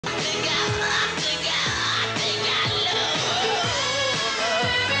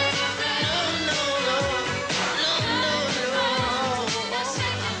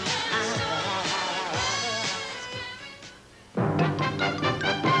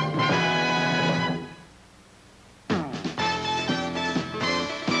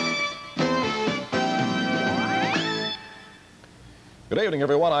Good evening,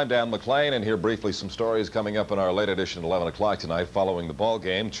 everyone. I'm Dan McLean, and here briefly some stories coming up in our late edition at 11 o'clock tonight following the ball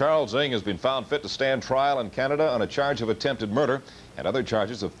game. Charles Ng has been found fit to stand trial in Canada on a charge of attempted murder and other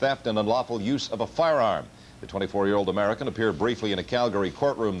charges of theft and unlawful use of a firearm. The 24-year-old American appeared briefly in a Calgary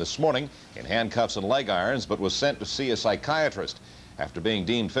courtroom this morning in handcuffs and leg irons, but was sent to see a psychiatrist. After being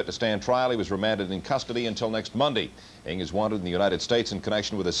deemed fit to stand trial, he was remanded in custody until next Monday. Ng is wanted in the United States in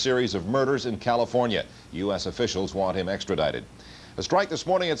connection with a series of murders in California. U.S. officials want him extradited. A strike this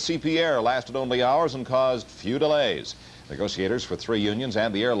morning at Pierre lasted only hours and caused few delays. Negotiators for 3 unions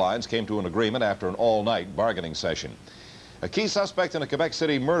and the airlines came to an agreement after an all-night bargaining session. A key suspect in a Quebec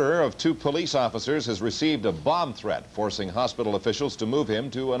City murder of 2 police officers has received a bomb threat, forcing hospital officials to move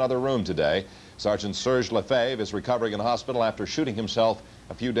him to another room today. Sergeant Serge Lefebvre is recovering in hospital after shooting himself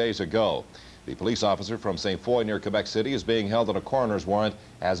a few days ago. The police officer from St. Foy near Quebec City is being held on a coroner's warrant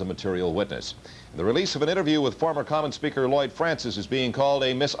as a material witness. The release of an interview with former Commons Speaker Lloyd Francis is being called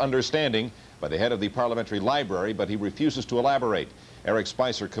a misunderstanding by the head of the Parliamentary Library, but he refuses to elaborate. Eric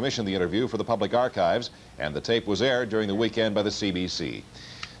Spicer commissioned the interview for the Public Archives, and the tape was aired during the weekend by the CBC.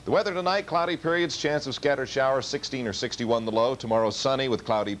 The weather tonight, cloudy periods, chance of scattered showers, 16 or 61 the low. Tomorrow, sunny with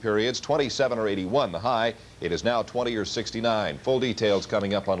cloudy periods, 27 or 81 the high. It is now 20 or 69. Full details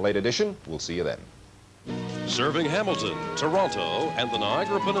coming up on Late Edition. We'll see you then. Serving Hamilton, Toronto, and the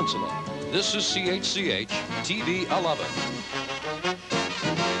Niagara Peninsula. This is CHCH TV 11.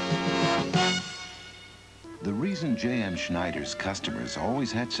 The reason J.M. Schneider's customers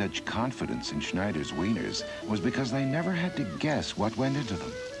always had such confidence in Schneider's wieners was because they never had to guess what went into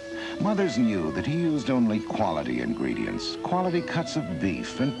them. Mothers knew that he used only quality ingredients, quality cuts of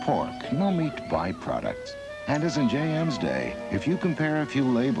beef and pork, no meat byproducts. And as in J.M.'s day, if you compare a few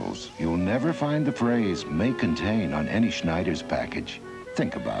labels, you'll never find the phrase "may contain" on any Schneider's package.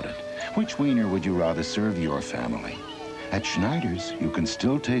 Think about it. Which wiener would you rather serve your family? At Schneider's, you can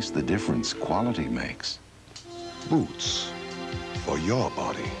still taste the difference quality makes. Boots. For your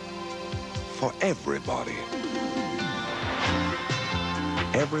body. For everybody.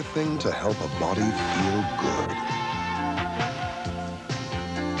 Everything to help a body feel good.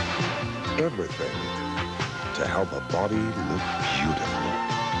 Everything to help a body look beautiful.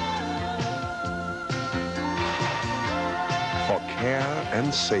 For care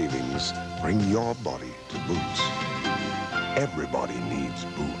and savings, bring your body to Boots. Everybody needs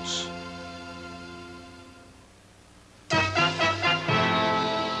Boots.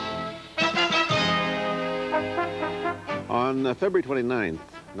 On February 29th,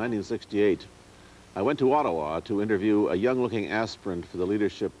 1968, I went to Ottawa to interview a young-looking aspirant for the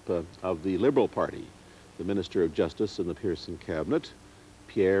leadership of the Liberal Party, the Minister of Justice in the Pearson cabinet,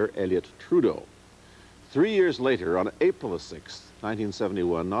 Pierre Trudeau. 3 years later, on April 6,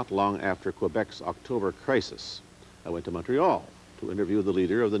 1971, not long after Quebec's October crisis, I went to Montreal to interview the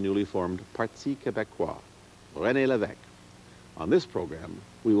leader of the newly formed Parti Québécois, Rene Levesque. On this program,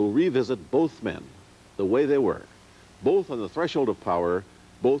 we will revisit both men, the way they were, both on the threshold of power,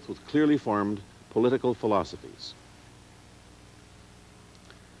 both with clearly formed political philosophies.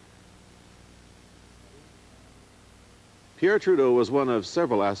 Pierre Trudeau was one of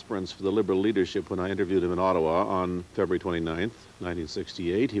several aspirants for the Liberal leadership when I interviewed him in Ottawa on February 29th,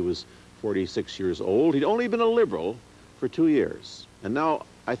 1968. He was 46 years old. He'd only been a Liberal for 2 years. And now,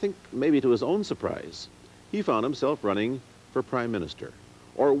 I think maybe to his own surprise, he found himself running for Prime Minister.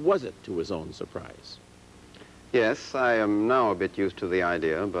 Or was it to his own surprise? Yes, I am now a bit used to the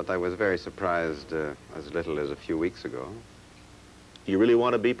idea, but I was very surprised as little as a few weeks ago. Do you really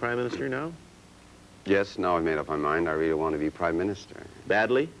want to be Prime Minister now? Yes, now I've made up my mind. I really want to be Prime Minister.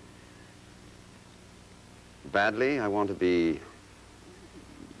 Badly? Badly? I want very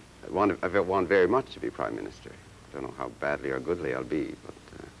much to be Prime Minister. I don't know how badly or goodly I'll be, but...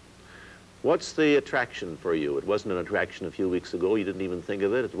 What's the attraction for you? It wasn't an attraction a few weeks ago. You didn't even think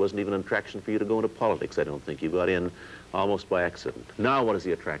of it. It wasn't even an attraction for you to go into politics, I don't think. You got in almost by accident. Now what is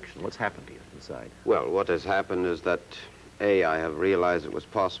the attraction? What's happened to you inside? Well, what has happened is that, A, I have realized it was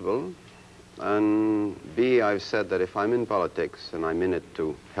possible, and B, I've said that if I'm in politics and I'm in it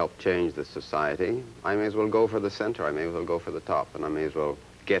to help change the society, I may as well go for the center. I may as well go for the top, and I may as well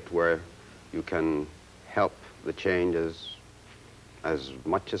get where you can help the change as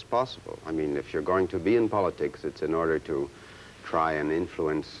much as possible. I mean, if you're going to be in politics, it's in order to try and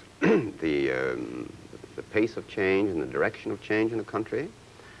influence the pace of change and the direction of change in the country.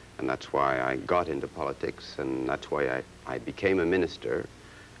 And that's why I got into politics, and that's why I became a minister.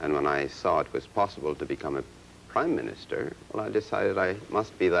 And when I saw it was possible to become a prime minister, well, I decided I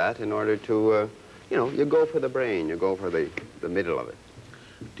must be that in order to, you know, you go for the brain, you go for the middle of it.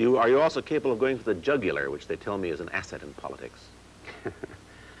 Are you also capable of going for the jugular, which they tell me is an asset in politics?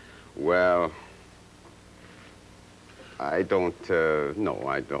 Well, I don't, no,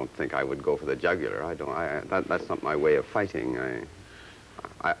 I don't think I would go for the jugular. That's not my way of fighting.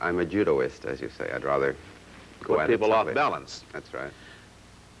 I'm a judoist, as you say. I'd rather go Put at it people off some way. balance. That's right.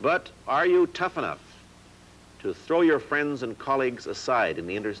 But are you tough enough to throw your friends and colleagues aside in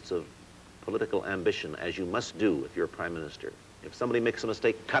the interests of political ambition, as you must do if you're Prime Minister? If somebody makes a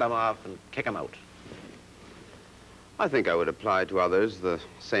mistake, cut them off and kick them out. I think I would apply to others the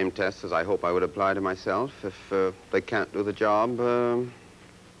same tests as I hope I would apply to myself. If they can't do the job,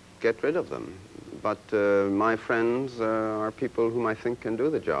 get rid of them. But my friends are people whom I think can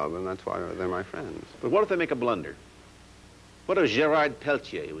do the job, and that's why they're my friends. But what if they make a blunder? What if Gerard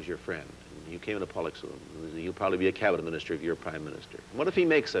Peltier, who was your friend, and you came into politics with him, you'll probably be a cabinet minister if you're Prime Minister. What if he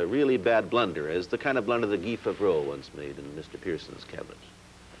makes a really bad blunder, as the kind of blunder that Guy Favreau once made in Mr. Pearson's cabinet?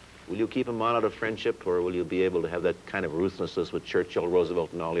 Will you keep him on out of friendship, or will you be able to have that kind of ruthlessness which Churchill,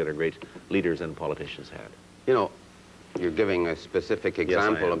 Roosevelt, and all the other great leaders and politicians had? You know, you're giving a specific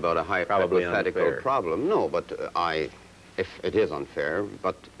example Yes, about a hypothetical unfair. problem. No, but if it is unfair,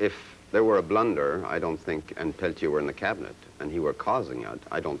 but if there were a blunder, I don't think, and Peltier were in the cabinet, and he were causing it,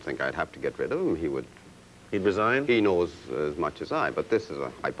 I don't think I'd have to get rid of him. He'd resign? He knows as much as I, but this is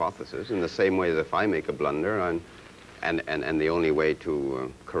a hypothesis. In the same way as if I make a blunder, and the only way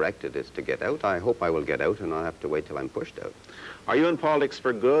to correct it is to get out, I hope I will get out and I'll have to wait till I'm pushed out. Are you in politics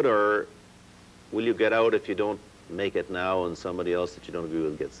for good, or will you get out if you don't make it now and somebody else that you don't agree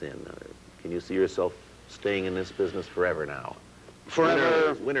with gets in? Can you see yourself staying in this business forever now?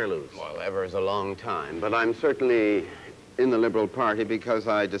 Forever? Win or lose? Well, ever is a long time, but I'm certainly in the Liberal Party because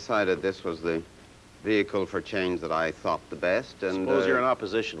I decided this was the vehicle for change that I thought the best. And suppose you're in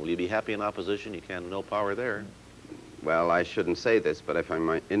opposition. Will you be happy in opposition? You can't, no power there. Well, I shouldn't say this, but if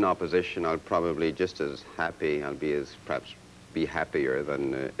I'm in opposition, I'll probably just as happy. I'll be perhaps be happier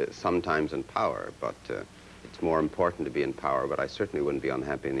than sometimes in power, but it's more important to be in power, but I certainly wouldn't be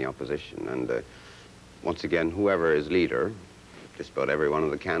unhappy in the opposition. And once again, whoever is leader, just about every one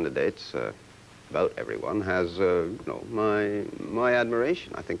of the candidates, about everyone, has you know, my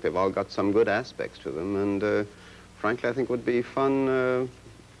admiration. I think they've all got some good aspects to them, and frankly, I think it would be fun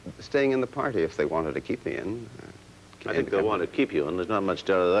staying in the party if they wanted to keep me in. I think they'll want to keep you, and there's not much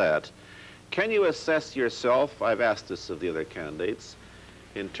doubt of that. Can you assess yourself, I've asked this of the other candidates,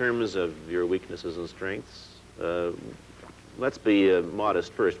 in terms of your weaknesses and strengths? Let's be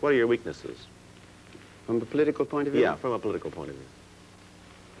modest first. What are your weaknesses? From a political point of view? Yeah, from a political point of view.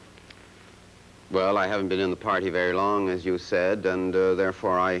 Well, I haven't been in the party very long, as you said, and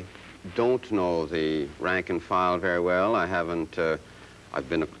therefore I don't know the rank and file very well. I haven't, I've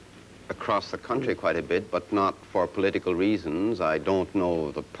been across the country quite a bit, but not for political reasons. I don't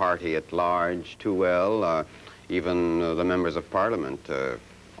know the party at large too well, even the members of Parliament.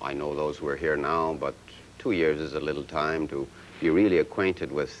 I know those who are here now, but 2 years is a little time to be really acquainted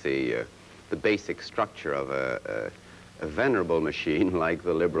with the basic structure of a venerable machine like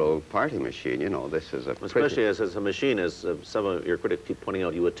the Liberal Party machine. You know, this is a especially as a machine, as some of your critics keep pointing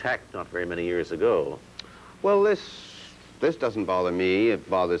out, you attacked not very many years ago. Well, this doesn't bother me. It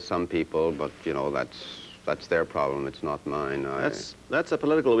bothers some people, but you know, that's their problem. It's not mine. That's a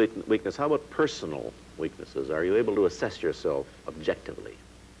political weakness. How about personal weaknesses? Are you able to assess yourself objectively?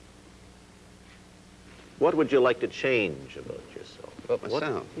 What would you like to change about yourself? About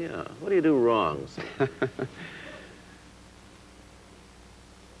myself? Yeah. What do you do wrong?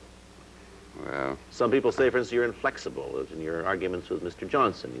 Well, some people say, for instance, you're inflexible. In your arguments with Mr.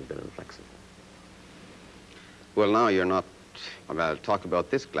 Johnson, you've been inflexible. Well, now you're not, I'll talk about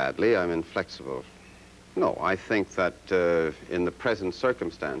this gladly, I'm inflexible. No, I think that in the present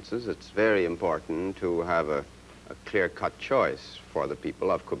circumstances, it's very important to have a clear-cut choice for the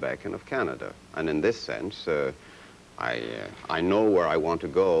people of Quebec and of Canada. And in this sense, I know where I want to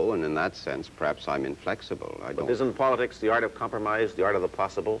go, and in that sense, perhaps I'm inflexible. But isn't politics the art of compromise, the art of the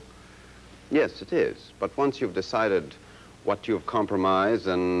possible? Yes, it is. But once you've decided what you've compromised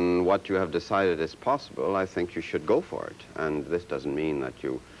and what you have decided is possible, I think you should go for it. And this doesn't mean that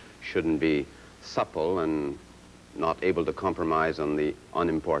you shouldn't be supple and not able to compromise on the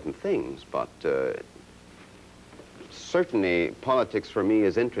unimportant things. But certainly politics for me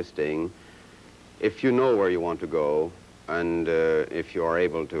is interesting if you know where you want to go and if you are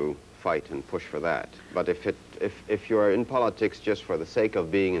able to fight and push for that. But if you're in politics just for the sake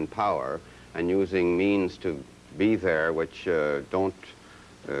of being in power and using means to be there which don't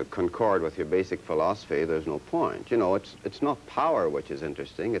concord with your basic philosophy, there's no point. You know, it's not power which is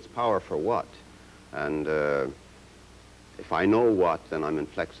interesting, it's power for what. And if I know what, then I'm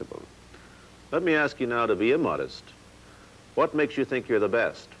inflexible. Let me ask you now to be immodest. What makes you think you're the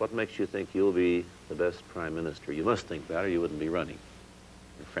best? What makes you think you'll be the best prime minister? You must think that or you wouldn't be running.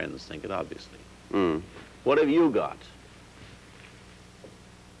 Your friends think it, obviously. What have you got?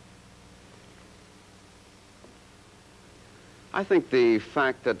 I think the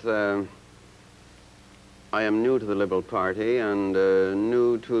fact that I am new to the Liberal Party and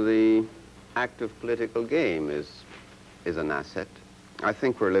new to the active political game is an asset. I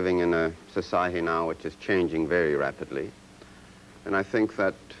think we're living in a society now which is changing very rapidly. And I think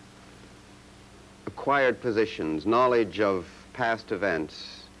that acquired positions, knowledge of past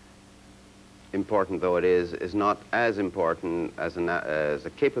events, important though it is not as important as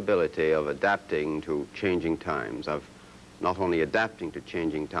a capability of adapting to changing times, of not only adapting to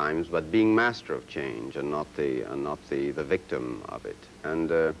changing times, but being master of change and not the victim of it. And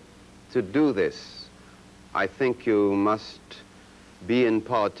to do this, I think you must be in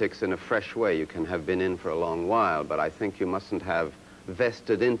politics in a fresh way. You can have been in for a long while, but I think you mustn't have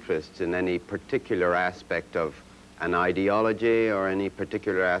vested interests in any particular aspect of an ideology or any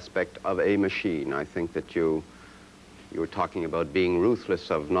particular aspect of a machine. I think that you were talking about being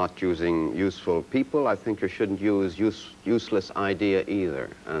ruthless of not using useful people. I think you shouldn't use useless idea either,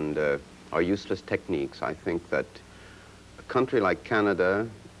 and or useless techniques. I think that a country like Canada,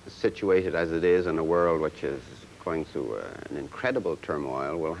 situated as it is in a world which is going through an incredible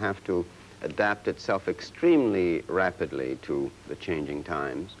turmoil, will have to adapt itself extremely rapidly to the changing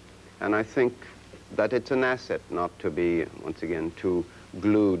times. And I think that it's an asset not to be, once again, too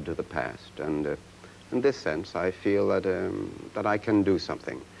glued to the past. And in this sense, I feel that, that I can do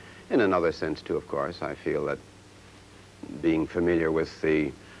something. In another sense, too, of course, I feel that being familiar with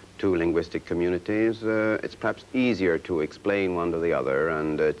the two linguistic communities, it's perhaps easier to explain one to the other,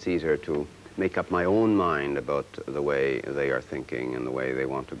 and it's easier to make up my own mind about the way they are thinking and the way they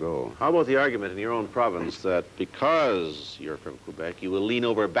want to go. How about the argument in your own province that because you're from Quebec, you will lean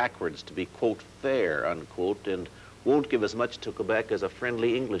over backwards to be, quote, fair, unquote, and won't give as much to Quebec as a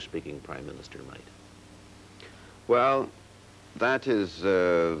friendly English-speaking prime minister might? Well, that is,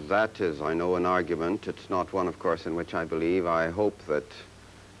 I know, an argument. It's not one, of course, in which I believe. I hope that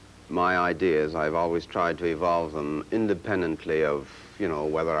my ideas, I've always tried to evolve them independently of, you know,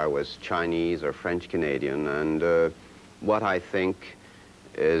 whether I was Chinese or French Canadian, and what I think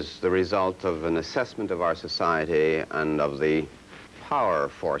is the result of an assessment of our society and of the power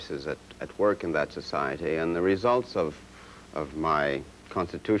forces at work in that society. And the results of my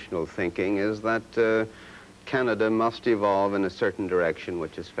constitutional thinking is that Canada must evolve in a certain direction,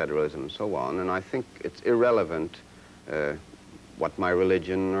 which is federalism and so on. And I think it's irrelevant what my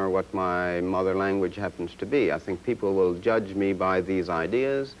religion or what my mother language happens to be. I think people will judge me by these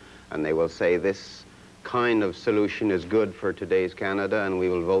ideas, and they will say this kind of solution is good for today's Canada and we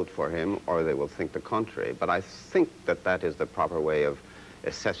will vote for him, or they will think the contrary. But I think that that is the proper way of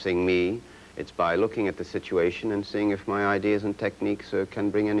assessing me. It's by looking at the situation and seeing if my ideas and techniques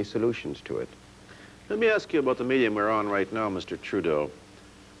can bring any solutions to it. Let me ask you about the medium we're on right now, Mr. Trudeau.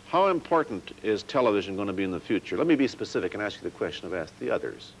 How important is television going to be in the future? Let me be specific and ask you the question I've asked the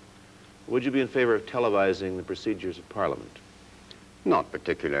others. Would you be in favor of televising the procedures of Parliament? Not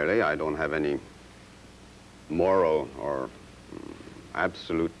particularly. I don't have any moral or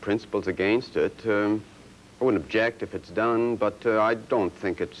absolute principles against it. I wouldn't object if it's done, but I don't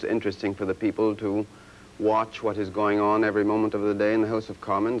think it's interesting for the people to watch what is going on every moment of the day in the House of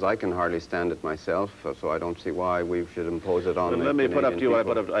Commons. I can hardly stand it myself, so I don't see why we should impose it on the Let me put up to you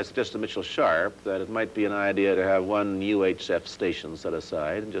Canadian what I suggested to Mitchell Sharp, that it might be an idea to have one UHF station set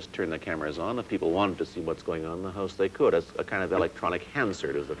aside and just turn the cameras on. If people wanted to see what's going on in the House, they could. As a kind of electronic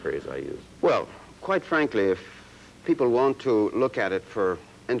Hansard is the phrase I use. Well, quite frankly, if people want to look at it for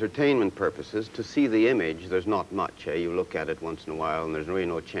entertainment purposes, to see the image, there's not much. You look at it once in a while and there's really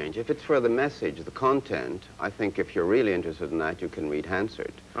no change. If it's for the message, the content, I think if you're really interested in that, you can read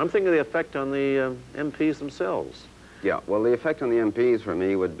Hansard. I'm thinking of the effect on the MPs themselves. Yeah, well, the effect on the MPs for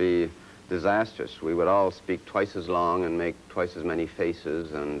me would be disastrous. We would all speak twice as long and make twice as many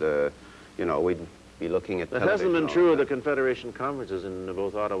faces, and, you know, we'd be looking at That television. hasn't been true of the Confederation conferences in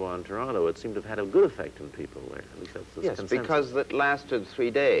both Ottawa and Toronto. It seemed to have had a good effect on people there. At least that's the Yes, consensus. because it lasted 3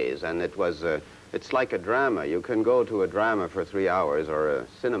 days, and it was, it's like a drama. You can go to a drama for 3 hours or a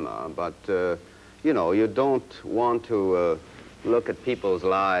cinema, but, you know, you don't want to look at people's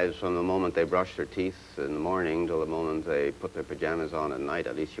lives from the moment they brush their teeth in the morning till the moment they put their pajamas on at night.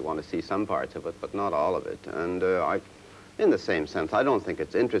 At least you want to see some parts of it, but not all of it. And in the same sense, I don't think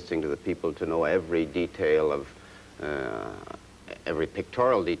it's interesting to the people to know every detail of, every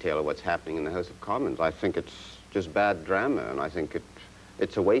pictorial detail of what's happening in the House of Commons. I think it's just bad drama, and I think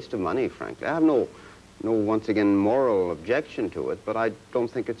it's a waste of money, frankly. I have no no, once again, moral objection to it, but I don't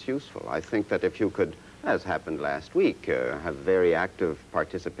think it's useful. I think that if you could, as happened last week, have very active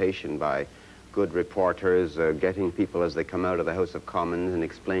participation by good reporters, getting people as they come out of the House of Commons and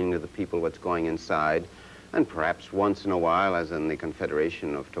explaining to the people what's going inside, and perhaps once in a while, as in the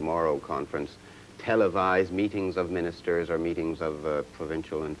Confederation of Tomorrow conference, televise meetings of ministers or meetings of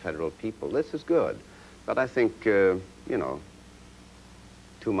provincial and federal people. This is good. But I think, you know,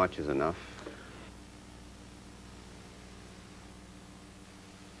 too much is enough.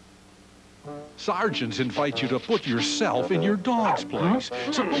 Sergeants invite you to put yourself in your dog's place.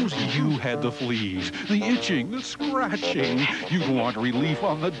 Suppose you had the fleas, the itching, the scratching. You'd want relief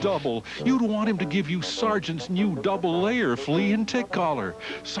on the double. You'd want him to give you Sergeant's new double-layer flea and tick collar.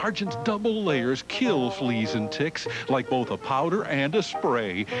 Sergeant's double layers kill fleas and ticks like both a powder and a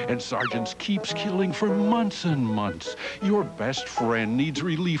spray. And Sergeant's keeps killing for months and months. Your best friend needs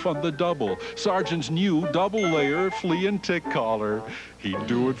relief on the double. Sergeant's new double-layer flea and tick collar. He'd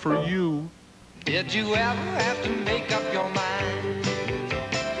do it for you. Did you ever have to make up your mind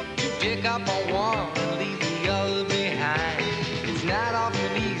to pick up on one and leave the other behind? It's not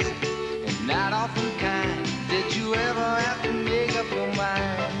often easy and not often kind. Did you ever have to make up your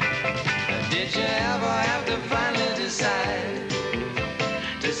mind? Did you ever have to finally decide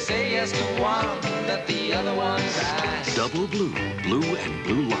to say yes to one that the other one died? Double Blue, Blue and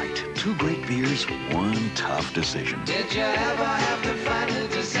Blue Light. Two great beers, one tough decision. Did you ever have to finally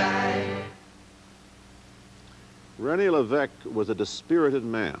decide? Rene Levesque was a dispirited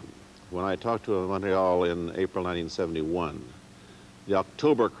man when I talked to him in Montreal in April 1971. The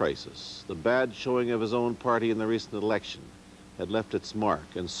October crisis, the bad showing of his own party in the recent election, had left its mark.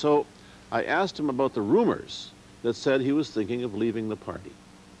 And so I asked him about the rumors that said he was thinking of leaving the party.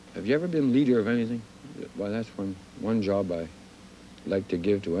 Have you ever been leader of anything? Well, that's one job I like to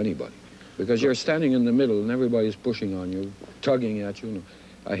give to anybody. Because you're standing in the middle and everybody's pushing on you, tugging at you.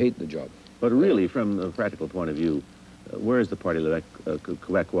 I hate the job. But really, from a practical point of view, where is the party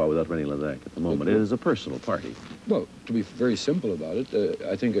Quebecois without Rene Levesque at the moment? It is a personal party. Well, to be very simple about it,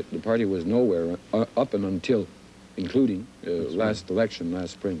 I think the party was nowhere up and until, including last election,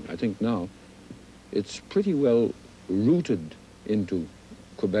 last spring. I think now it's pretty well rooted into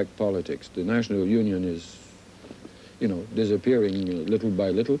Quebec politics. The National Union is, you know, disappearing little by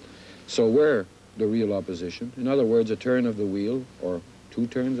little. So we're the real opposition. In other words, a turn of the wheel or two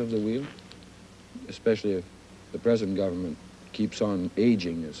turns of the wheel, especially if the present government keeps on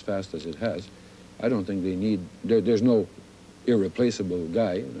aging as fast as it has. I don't think they need, there's no irreplaceable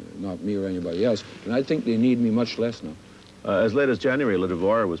guy, not me or anybody else, and I think they need me much less now. As late as January, Le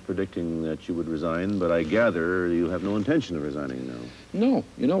Devoir was predicting that you would resign, but I gather you have no intention of resigning now. No.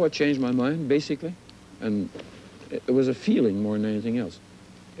 You know what changed my mind, basically? And it was a feeling more than anything else.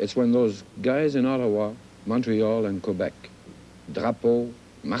 It's when those guys in Ottawa, Montreal, and Quebec, Drapeau,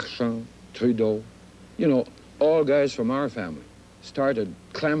 Marchand, Trudeau, you know, all guys from our family, started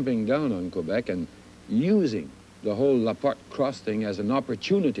clamping down on Quebec and using the whole Laporte Cross thing as an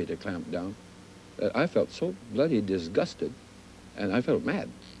opportunity to clamp down. I felt so bloody disgusted, and I felt mad.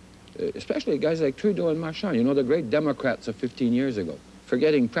 Especially guys like Trudeau and Marchand, you know, the great Democrats of 15 years ago,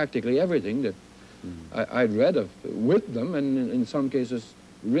 forgetting practically everything that I'd read of with them, and in some cases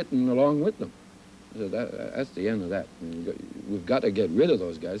written along with them. So that's the end of that. I mean, we've got to get rid of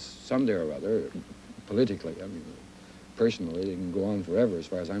those guys someday or other, politically. I mean, personally, they can go on forever as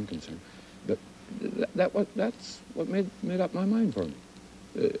far as I'm concerned. But that's what made up my mind for me.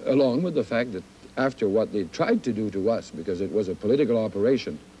 Along with the fact that after what they tried to do to us, because it was a political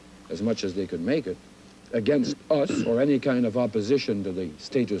operation as much as they could make it, against us or any kind of opposition to the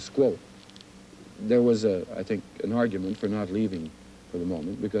status quo, there was, I think, an argument for not leaving for the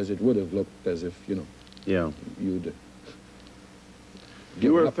moment, because it would have looked as if, you know, you'd...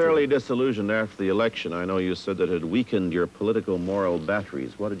 You were fairly disillusioned after the election. I know you said that it had weakened your political moral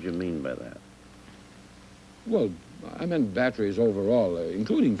batteries. What did you mean by that? Well, I meant batteries overall,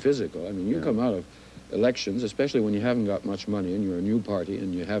 including physical. I mean, you come out of elections, especially when you haven't got much money and you're a new party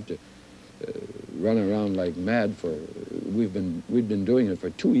and you have to run around like mad for... We'd been doing it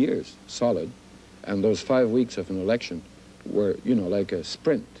for 2 years, solid, and those 5 weeks of an election were, you know, like a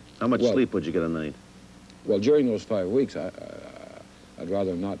sprint. How much sleep would you get a night? Well, during those 5 weeks, I'd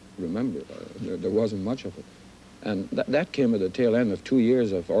rather not remember. There wasn't much of it. And that came at the tail end of 2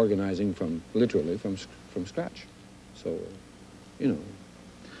 years of organizing literally from scratch. So, you know.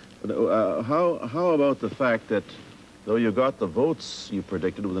 But, how about the fact that though you got the votes you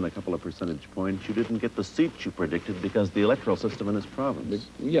predicted within a couple of percentage points, you didn't get the seats you predicted because of the electoral system in this province?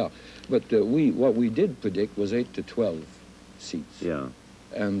 Yeah, but what we did predict was 8 to 12 seats. Yeah.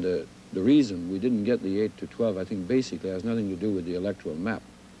 And the reason we didn't get the 8 to 12, I think basically has nothing to do with the electoral map.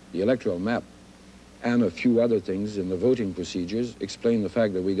 The electoral map and a few other things in the voting procedures explain the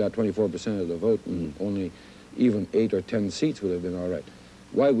fact that we got 24% of the vote and only even 8 or 10 seats would have been all right.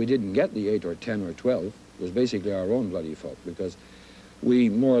 Why we didn't get the 8 or 10 or 12 was basically our own bloody fault, because we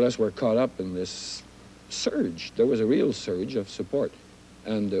more or less were caught up in this surge. There was a real surge of support.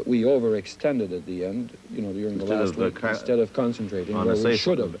 And we overextended at the end, you know, during the last week, instead of concentrating where we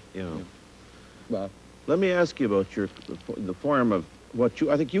should have. Yeah. Well, let me ask you about the form of what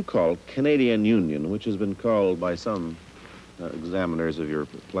I think you call Canadian Union, which has been called by some examiners of your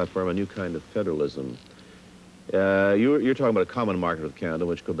platform a new kind of federalism. You're talking about a common market with Canada,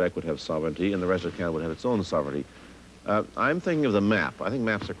 which Quebec would have sovereignty, and the rest of Canada would have its own sovereignty. I'm thinking of the map. I think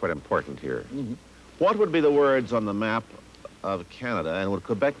maps are quite important here. Mm-hmm. What would be the words on the map of Canada, and would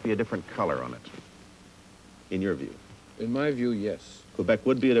Quebec be a different color on it, in your view? In my view, yes. Quebec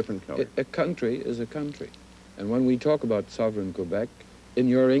would be a different color. A country is a country. And when we talk about sovereign Quebec, in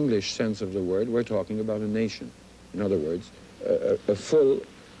your English sense of the word, we're talking about a nation. In other words, a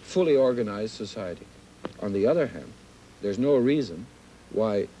fully organized society. On the other hand, there's no reason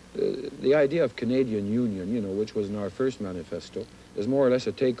why the idea of Canadian Union, you know, which was in our first manifesto, is more or less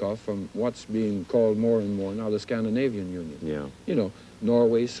a takeoff from what's being called more and more now the Scandinavian Union. Yeah. You know,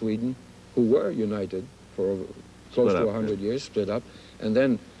 Norway, Sweden, who were united for close to 100 years, split up, and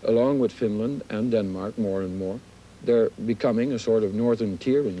then along with Finland and Denmark more and more, they're becoming a sort of northern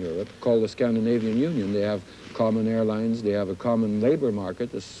tier in Europe called the Scandinavian Union. They have common airlines, they have a common labor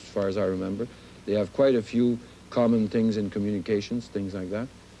market, as far as I remember. They have quite a few common things in communications, things like that,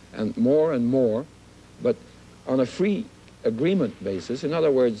 and more, but on a free agreement basis. In other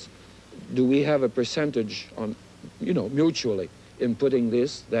words, do we have a percentage on, you know, mutually in putting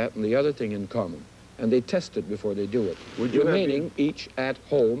this, that, and the other thing in common? And they test it before they do it. Remaining each at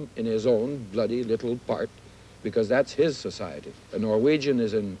home in his own bloody little part, because that's his society. A Norwegian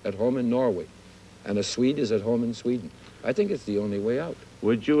is at home in Norway, and a Swede is at home in Sweden. I think it's the only way out.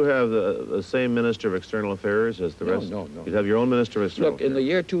 Would you have the same Minister of External Affairs as the rest? No. You'd have your own Minister of External Affairs. Look, in the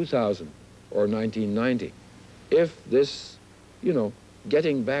year 2000 or 1990, if this, you know,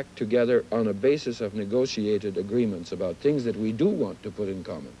 getting back together on a basis of negotiated agreements about things that we do want to put in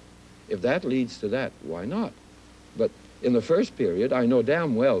common, if that leads to that, why not? But in the first period, I know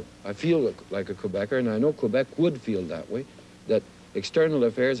damn well, I feel like a Quebecer, and I know Quebec would feel that way, that external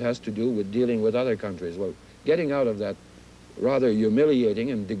affairs has to do with dealing with other countries. Well, getting out of that rather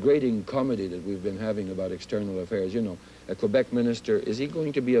humiliating and degrading comedy that we've been having about external affairs. You know, a Quebec minister, is he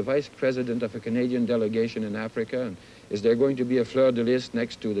going to be a vice president of a Canadian delegation in Africa? And is there going to be a fleur-de-lis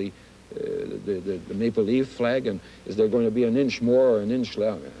next to the maple leaf flag? And is there going to be an inch more or an inch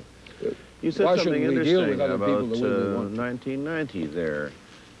less? You said something interesting about 1990 there.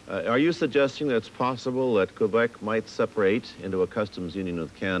 Are you suggesting that it's possible that Quebec might separate into a customs union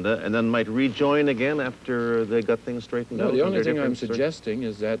with Canada and then might rejoin again after they got things straightened out? No, the only thing I'm suggesting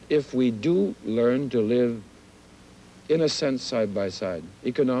is that if we do learn to live, in a sense, side by side,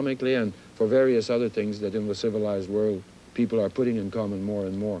 economically and for various other things that in the civilized world people are putting in common more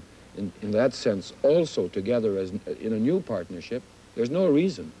and more, in that sense, also together as in a new partnership, there's no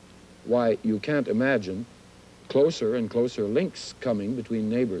reason why you can't imagine closer and closer links coming between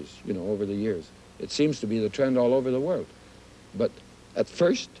neighbors, you know, over the years. It seems to be the trend all over the world. But at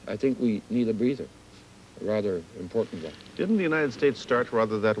first, I think we need a breather, a rather important one. Didn't the United States start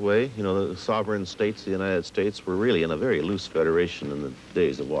rather that way? You know, the sovereign states of the United States were really in a very loose federation in the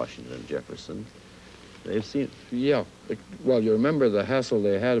days of Washington and Jefferson. They've seen... Yeah. Well, you remember the hassle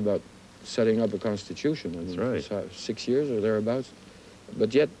they had about setting up a constitution. I mean, that's right. 6 years or thereabouts.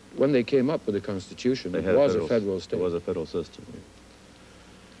 But yet, when they came up with the Constitution, it was a federal state. It was a federal system.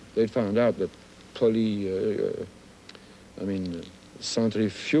 They'd found out that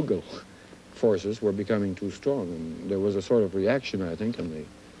centrifugal forces were becoming too strong, and there was a sort of reaction, I think, and they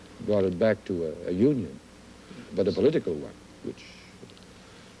brought it back to a union, but a political one, which...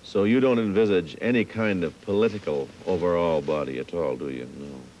 So you don't envisage any kind of political overall body at all, do you?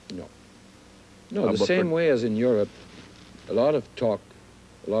 No. No, the same way as in Europe, a lot of talk,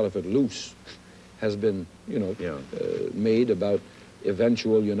 a lot of it loose, has been, you know, made about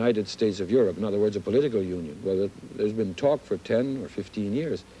eventual United States of Europe. In other words, a political union. Well, there's been talk for 10 or 15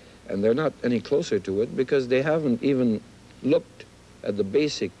 years, and they're not any closer to it because they haven't even looked at the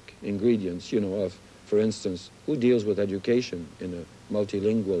basic ingredients, you know, of, for instance, who deals with education in a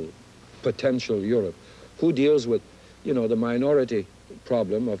multilingual potential Europe? Who deals with, you know, the minority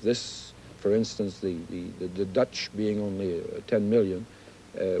problem of this, for instance, the Dutch being only 10 million,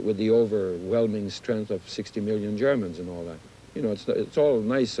 with the overwhelming strength of 60 million Germans and all that. You know, it's all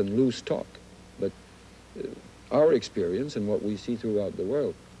nice and loose talk, but our experience and what we see throughout the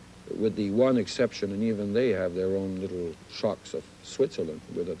world, with the one exception, and even they have their own little shocks of Switzerland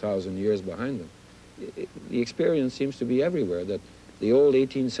with 1,000 years behind them, the experience seems to be everywhere that the old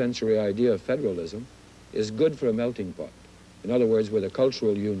 18th century idea of federalism is good for a melting pot. In other words, with a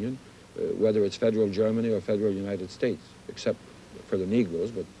cultural union, whether it's federal Germany or federal United States, except for the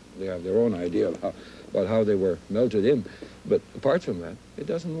Negroes, but they have their own idea about how they were melted in. But apart from that, it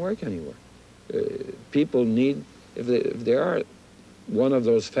doesn't work anywhere. People need, if they are one of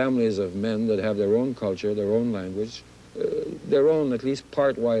those families of men that have their own culture, their own language, their own, at least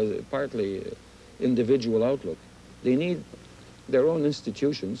partly individual outlook, they need their own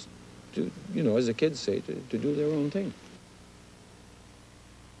institutions to, you know, as the kids say, to do their own thing.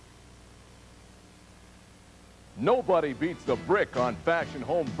 Nobody beats the brick on fashion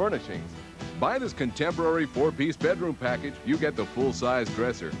home furnishings. Buy this contemporary 4-piece bedroom package, you get the full-size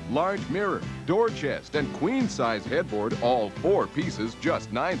dresser, large mirror, door chest, and queen-size headboard, all 4 pieces,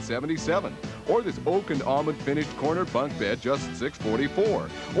 just $9.77. Or this oak and almond finished corner bunk bed, just $6.44.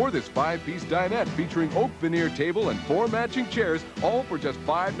 Or this 5-piece dinette featuring oak veneer table and 4 matching chairs, all for just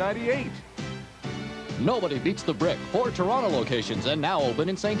 $5.98. Nobody beats the brick. 4 Toronto locations and now open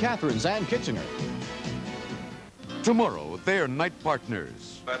in St. Catharines and Kitchener. Tomorrow, they're night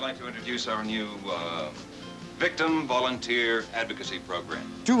partners. I'd like to introduce our new Victim Volunteer Advocacy Program.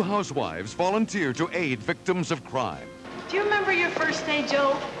 2 housewives volunteer to aid victims of crime. Do you remember your first day,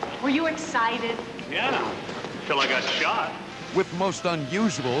 Joe? Were you excited? Yeah, till I got shot. With most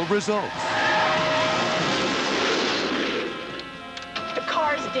unusual results. The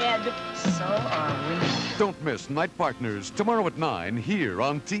car's dead. So are we. Don't miss Night Partners tomorrow at 9 here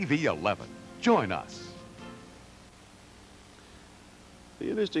on TV 11. Join us. The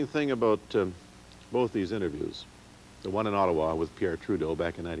interesting thing about both these interviews, the one in Ottawa with Pierre Trudeau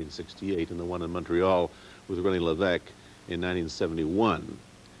back in 1968 and the one in Montreal with Rene Levesque in 1971,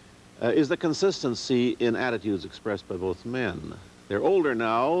 is the consistency in attitudes expressed by both men. They're older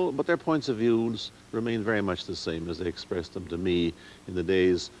now, but their points of views remain very much the same as they expressed them to me in the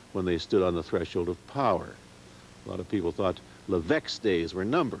days when they stood on the threshold of power. A lot of people thought Levesque's days were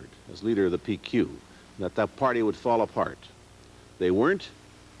numbered as leader of the PQ, and that party would fall apart. They weren't,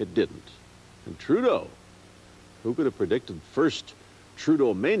 it didn't. And Trudeau, who could have predicted first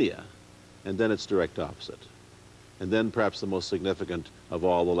Trudeau mania and then its direct opposite? And then perhaps the most significant of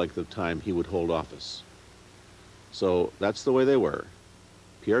all, the length of time he would hold office. So that's the way they were.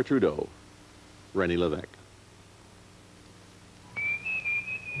 Pierre Trudeau, Rene Levesque.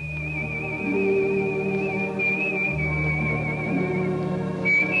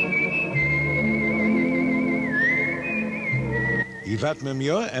 Yvette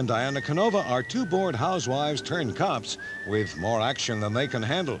Mimieux and Diana Canova are 2 bored housewives turned cops with more action than they can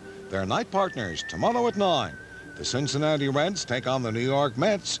handle. They're night partners tomorrow at 9. The Cincinnati Reds take on the New York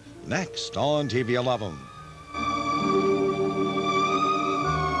Mets next on TV 11.